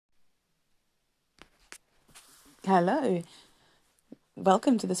Hello,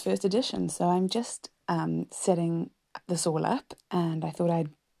 welcome to this first edition. So I'm just setting this all up, and I thought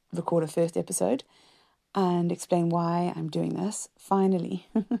I'd record a first episode and explain why I'm doing this, finally.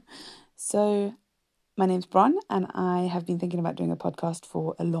 So my name's Bron, and I have been thinking about doing a podcast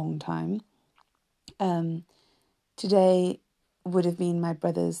for a long time. Today would have been my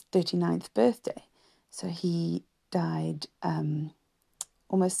brother's 39th birthday. So he died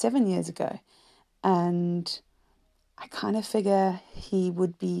almost 7 years ago, and I kind of figure he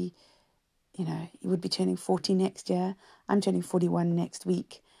would be turning 40 next year. I'm turning 41 next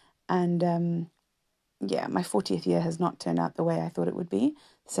week. And my 40th year has not turned out the way I thought it would be.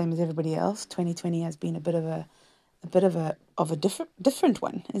 The same as everybody else. 2020 has been a bit of a different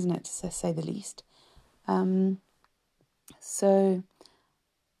one, isn't it, to say the least. So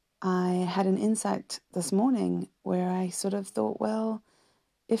I had an insight this morning where I sort of thought, well,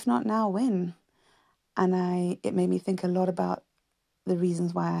 if not now, when? And it made me think a lot about the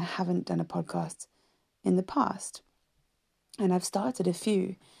reasons why I haven't done a podcast in the past. And I've started a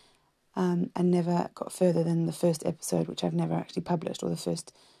few and never got further than the first episode, which I've never actually published, or the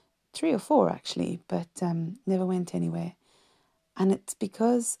first 3 or 4 actually, but never went anywhere. And it's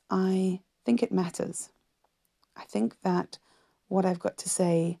because I think it matters. I think that what I've got to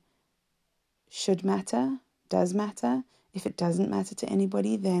say should matter, does matter. If it doesn't matter to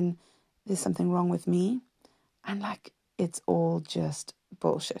anybody, then there's something wrong with me. And it's all just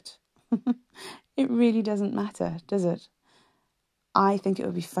bullshit. It really doesn't matter, does it? I think it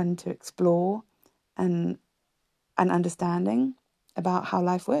would be fun to explore an understanding about how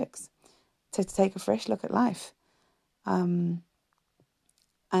life works, to take a fresh look at life. And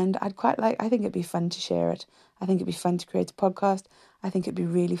I think it'd be fun to share it. I think it'd be fun to create a podcast. I think it'd be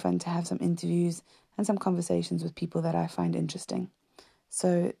really fun to have some interviews and some conversations with people that I find interesting.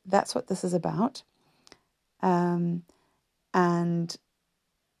 So that's what this is about. And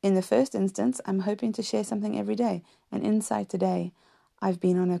in the first instance, I'm hoping to share something every day, an insight today. I've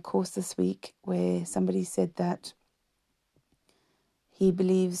been on a course this week where somebody said that he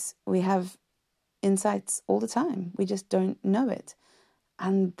believes we have insights all the time. We just don't know it.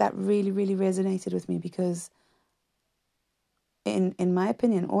 And that really, really resonated with me because in my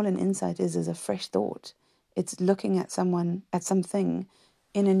opinion, all an insight is a fresh thought. It's looking at something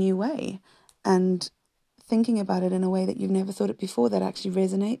in a new way and thinking about it in a way that you've never thought it before, that actually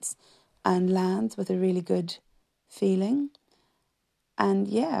resonates and lands with a really good feeling. And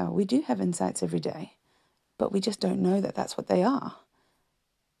yeah, we do have insights every day, but we just don't know that that's what they are.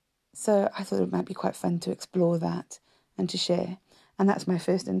 So I thought it might be quite fun to explore that and to share. And that's my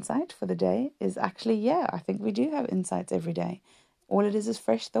first insight for the day is actually, yeah, I think we do have insights every day. All it is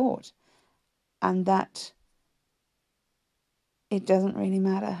fresh thought. And that it doesn't really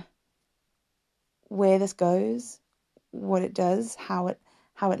matter where this goes, what it does, how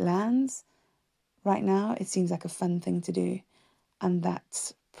it lands. Right now, it seems like a fun thing to do. And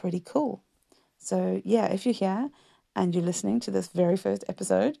that's pretty cool. So yeah, if you're here and you're listening to this very first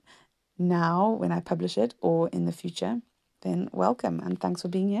episode, now when I publish it or in the future, then welcome and thanks for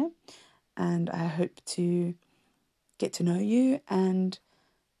being here. And I hope to get to know you and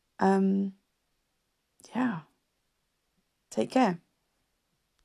take care.